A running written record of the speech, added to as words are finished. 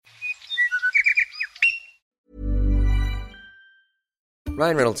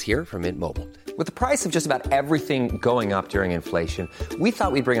Ryan Reynolds here from Mint Mobile. With the price of just about everything going up during inflation, we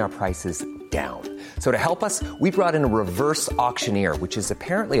thought we'd bring our prices down. So to help us, we brought in a reverse auctioneer, which is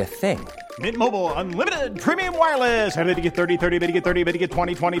apparently a thing. Mint Mobile Unlimited Premium Wireless. How to get 30, 30, bit to get 30, bit to get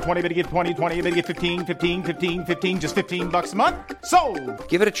 20, 20, 20, bit to get 20, 20, bit to get 15, 15, 15, 15, just $15 a month? Sold!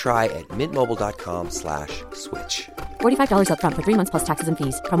 Give it a try at mintmobile.com/switch. $45 up front for 3 months plus taxes and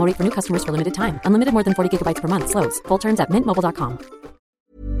fees. Promo rate for new customers for limited time. Unlimited more than 40 gigabytes per month. Slows full terms at mintmobile.com.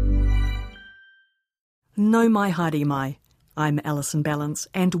 No mai haere mai. I'm Alison Ballance,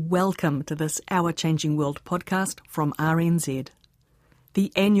 and welcome to this Our Changing World podcast from RNZ.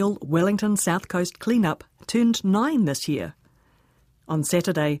 The annual Wellington South Coast clean-up turned 9 this year. On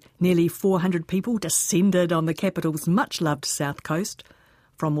Saturday, nearly 400 people descended on the capital's much-loved South Coast,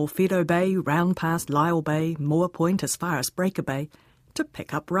 from Orfedo Bay round past Lyell Bay, Moore Point as far as Breaker Bay, to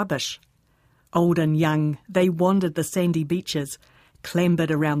pick up rubbish. Old and young, they wandered the sandy beaches,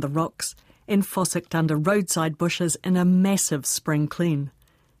 clambered around the rocks, and fossicked under roadside bushes in a massive spring clean.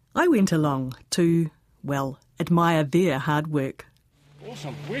 I went along to, well, admire their hard work.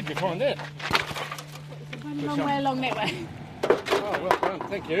 Awesome. Where'd you find that? A long way along that way. Oh, well done.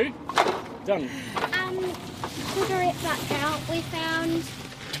 Thank you. Done. Cigarette butt count, we found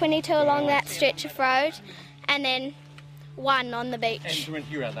 22 along that stretch of road and then 1 on the beach. And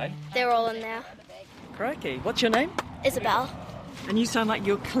here are they? They're all in there. Crikey, what's your name? Isabel. And you sound like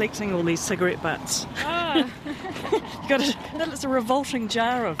you're collecting all these cigarette butts. Oh. It's a revolting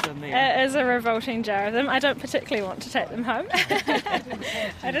jar of them there. It is a revolting jar of them. I don't particularly want to take them home.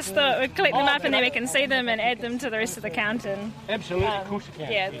 I just thought we'd collect them up and then we can see them and add them to the rest of the count. And, Absolutely, of course you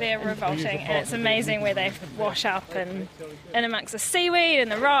can. Yeah, they're revolting and it's amazing where they wash up and in amongst the seaweed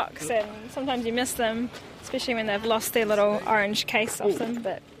and the rocks, and sometimes you miss them, especially when they've lost their little orange case off them.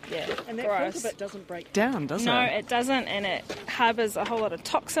 But yeah, and that gross. filter bit doesn't break down, does it? No, it doesn't, and it harbours a whole lot of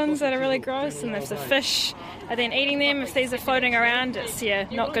toxins that are really gross, and if the fish are then eating them, if these are floating around, it's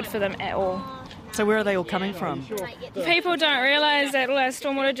not good for them at all. So where are they all coming from? People don't realise that all our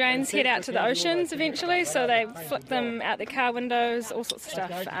stormwater drains head out to the oceans eventually, so they flick them out their car windows, all sorts of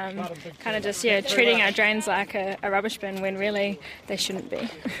stuff, kind of just treating our drains like a rubbish bin when really they shouldn't be.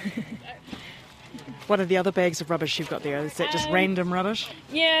 What are the other bags of rubbish you've got there? Is that just random rubbish?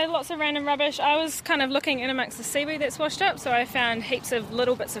 Yeah, lots of random rubbish. I was kind of looking in amongst the seaweed that's washed up, so I found heaps of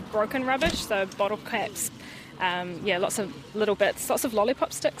little bits of broken rubbish, so bottle caps, lots of little bits, lots of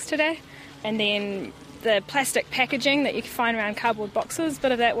lollipop sticks today, and then the plastic packaging that you can find around cardboard boxes,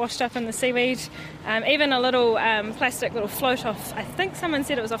 bit of that washed up in the seaweed, even a little plastic little float off, I think someone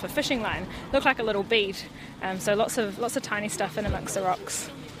said it was off a fishing line, looked like a little bead, so lots of tiny stuff in amongst the rocks.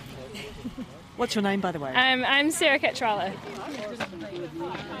 What's your name, by the way? I'm Sarah Catrala.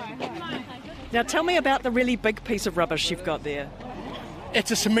 Now tell me about the really big piece of rubbish you've got there. It's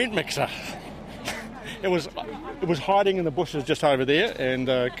a cement mixer. It was hiding in the bushes just over there, and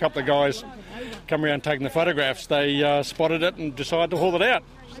a couple of guys come around taking the photographs. They spotted it and decided to haul it out.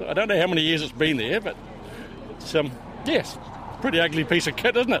 So I don't know how many years it's been there, but it's yes, pretty ugly piece of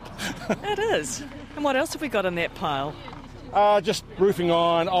kit, isn't it? It is. And what else have we got in that pile? Just roofing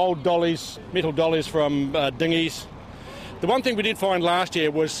iron, old dollies, metal dollies from dinghies. The one thing we did find last year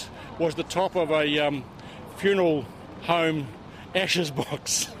was the top of a funeral home ashes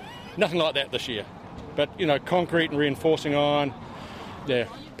box. Nothing like that this year. But, concrete and reinforcing iron. Yeah,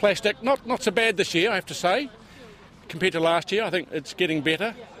 plastic, not so bad this year, I have to say. Compared to last year, I think it's getting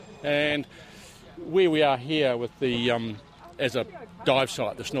better. And where we are here with the as a dive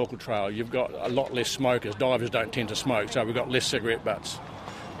site, the snorkel trail, you've got a lot less smokers. Divers don't tend to smoke, so we've got less cigarette butts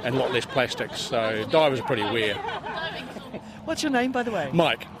and a lot less plastics. So divers are pretty aware. What's your name, by the way?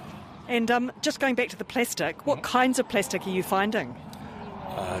 Mike. And just going back to the plastic, what kinds of plastic are you finding?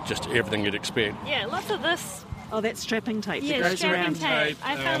 Just everything you'd expect. Yeah, lots of this. Oh, that's strapping tape that goes strapping around. tape.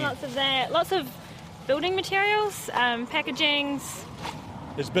 I found lots of that. Lots of building materials, packagings.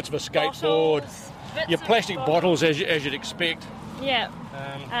 There's bits of a skateboard. Your plastic bottles, as you'd expect. Yeah.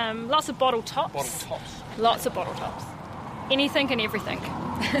 Lots of bottle tops. Lots of bottle tops. Anything and everything.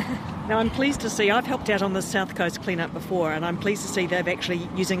 Now, I'm pleased to see, I've helped out on the South Coast clean-up before, and I'm pleased to see they're actually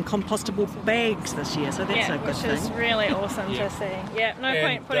using compostable bags this year, so that's a good thing. Which is really awesome to see. Yeah, no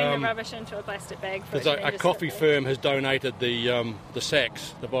point putting the rubbish into a plastic bag. There's a coffee firm has donated the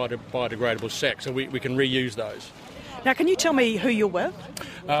sacks, the biodegradable sacks, so we can reuse those. Now, can you tell me who you're with?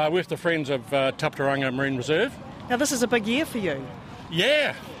 With the Friends of Taptaranga Marine Reserve. Now, this is a big year for you.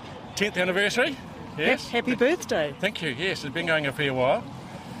 Yeah, 10th anniversary. Yes. Happy birthday. Thank you, yes, it's been going a fair while.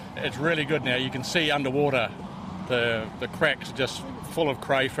 It's really good now. You can see underwater the cracks are just full of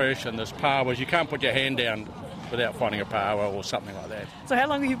crayfish and there's pawas. You can't put your hand down. without finding a power or something like that. So how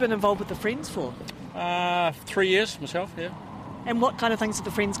long have you been involved with the Friends for? 3 years myself, yeah. And what kind of things do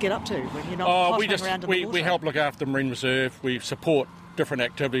the Friends get up to when you're not pottering around in the water? We help look after the marine reserve. We support different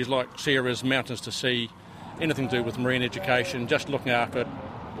activities like Sarah's Mountains to Sea, anything to do with marine education, just looking after it.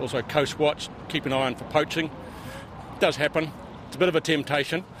 Also Coast Watch, keep an eye on for poaching. It does happen. It's a bit of a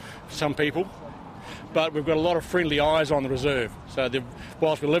temptation for some people, but we've got a lot of friendly eyes on the reserve. So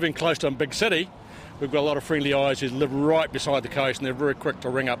whilst we're living close to a big city, we've got a lot of friendly eyes who live right beside the coast, and they're very quick to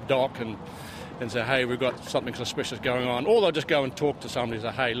ring up Doc and say, hey, we've got something suspicious going on. Or they'll just go and talk to somebody and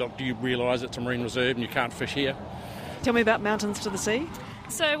say, hey, look, do you realise it's a marine reserve and you can't fish here? Tell me about Mountains to the Sea.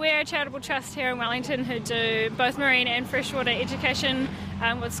 So we're a charitable trust here in Wellington who do both marine and freshwater education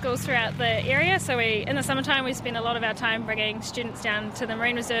with schools throughout the area. So in the summertime we spend a lot of our time bringing students down to the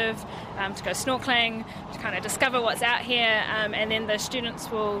marine reserve to go snorkeling, to kind of discover what's out here, and then the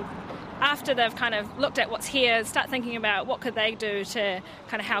students will, after they've kind of looked at what's here, start thinking about what could they do to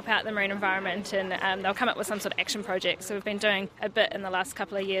kind of help out the marine environment, and they'll come up with some sort of action project. So we've been doing a bit in the last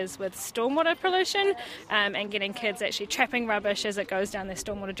couple of years with stormwater pollution and getting kids actually trapping rubbish as it goes down their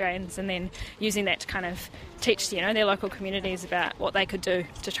stormwater drains, and then using that to kind of teach their local communities about what they could do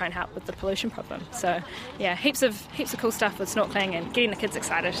to try and help with the pollution problem. So yeah, heaps of cool stuff with snorkeling and getting the kids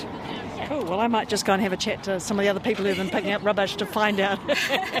excited. Cool. Well, I might just go and have a chat to some of the other people who've been picking up rubbish to find out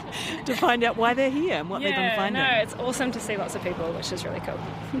why they're here and what they've been finding. No, it's awesome to see lots of people, which is really cool.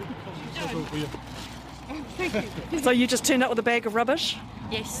 So you just turned up with a bag of rubbish?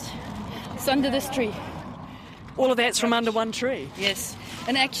 Yes. It's under this tree. All of that's from under one tree? Yes.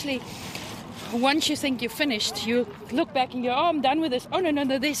 And actually, once you think you're finished, you look back and go, oh, I'm done with this. Oh,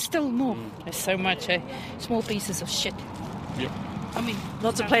 no, there's still more. There's so much, small pieces of shit. Yep. I mean,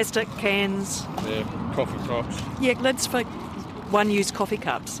 lots of plastic cans. Yeah, coffee cups. Yeah, lids for one-use coffee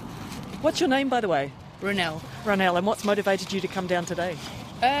cups. What's your name, by the way? Ronelle. Ronelle, and what's motivated you to come down today?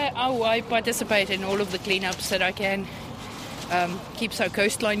 I participate in all of the cleanups that I can. Keeps our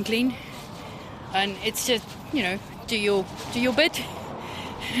coastline clean. And it's just, do your bit.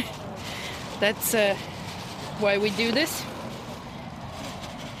 That's why we do this.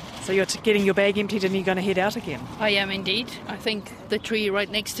 So you're getting your bag emptied and you're going to head out again? I am indeed. I think the tree right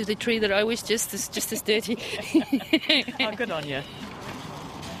next to the tree that I was just is just as dirty. Oh, good on you.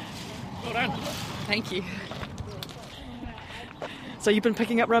 Well done. Thank you. So you've been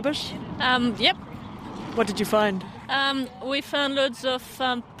picking up rubbish? Yep. What did you find? We found loads of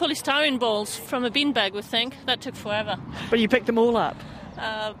polystyrene balls from a beanbag, we think. That took forever. But you picked them all up?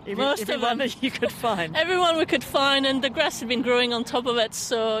 Most everyone of them. That you could find? Everyone we could find, and the grass had been growing on top of it,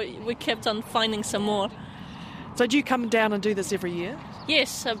 so we kept on finding some more. So do you come down and do this every year?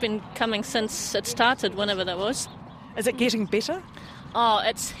 Yes, I've been coming since it started, whenever that was. Is it getting better? Oh,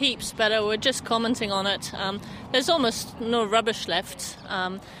 it's heaps better. We're just commenting on it. There's almost no rubbish left.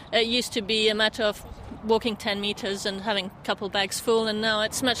 It used to be a matter of walking 10 metres and having a couple bags full, and now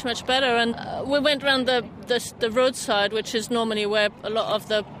it's much, much better. And we went round the roadside, which is normally where a lot of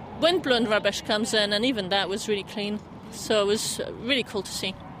the wind-blown rubbish comes in, and even that was really clean. So it was really cool to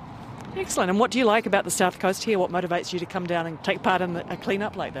see. Excellent. And what do you like about the South Coast here? What motivates you to come down and take part in a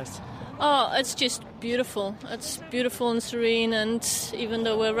clean-up like this? Oh, it's just beautiful. It's beautiful and serene, and even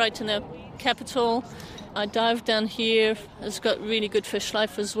though we're right in the capital, I dive down here. It's got really good fish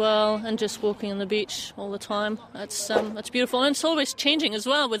life as well, and just walking on the beach all the time. It's beautiful, and it's always changing as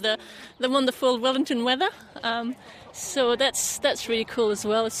well with the wonderful Wellington weather. So that's really cool as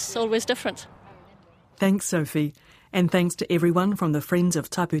well. It's always different. Thanks, Sophie. And thanks to everyone from the Friends of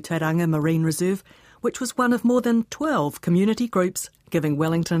Taputaranga Marine Reserve, which was one of more than 12 community groups giving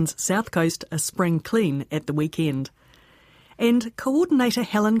Wellington's South Coast a spring clean at the weekend. And Coordinator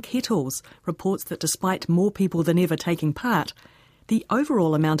Helen Kettles reports that despite more people than ever taking part, the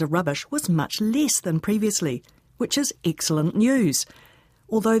overall amount of rubbish was much less than previously, which is excellent news,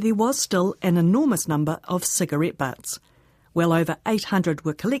 although there was still an enormous number of cigarette butts. Well over 800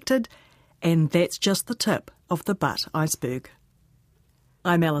 were collected, and that's just the tip of the butt iceberg.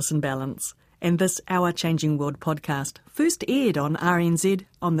 I'm Alison Balance, and this Our Changing World podcast first aired on RNZ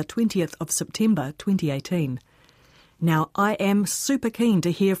on the 20th of September 2018. Now, I am super keen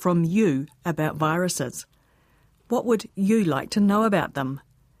to hear from you about viruses. What would you like to know about them?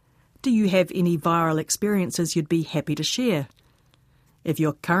 Do you have any viral experiences you'd be happy to share? If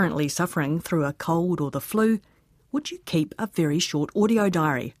you're currently suffering through a cold or the flu, would you keep a very short audio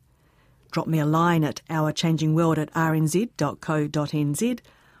diary? Drop me a line at ourchangingworld@rnz.co.nz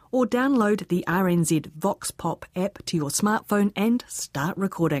or download the RNZ Vox Pop app to your smartphone and start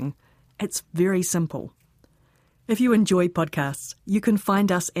recording. It's very simple. If you enjoy podcasts, you can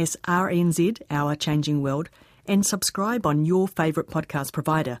find us as RNZ, Our Changing World, and subscribe on your favourite podcast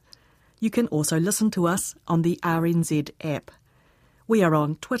provider. You can also listen to us on the RNZ app. We are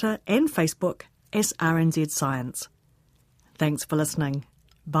on Twitter and Facebook as RNZ Science. Thanks for listening.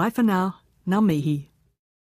 Bye for now. Ngā mihi.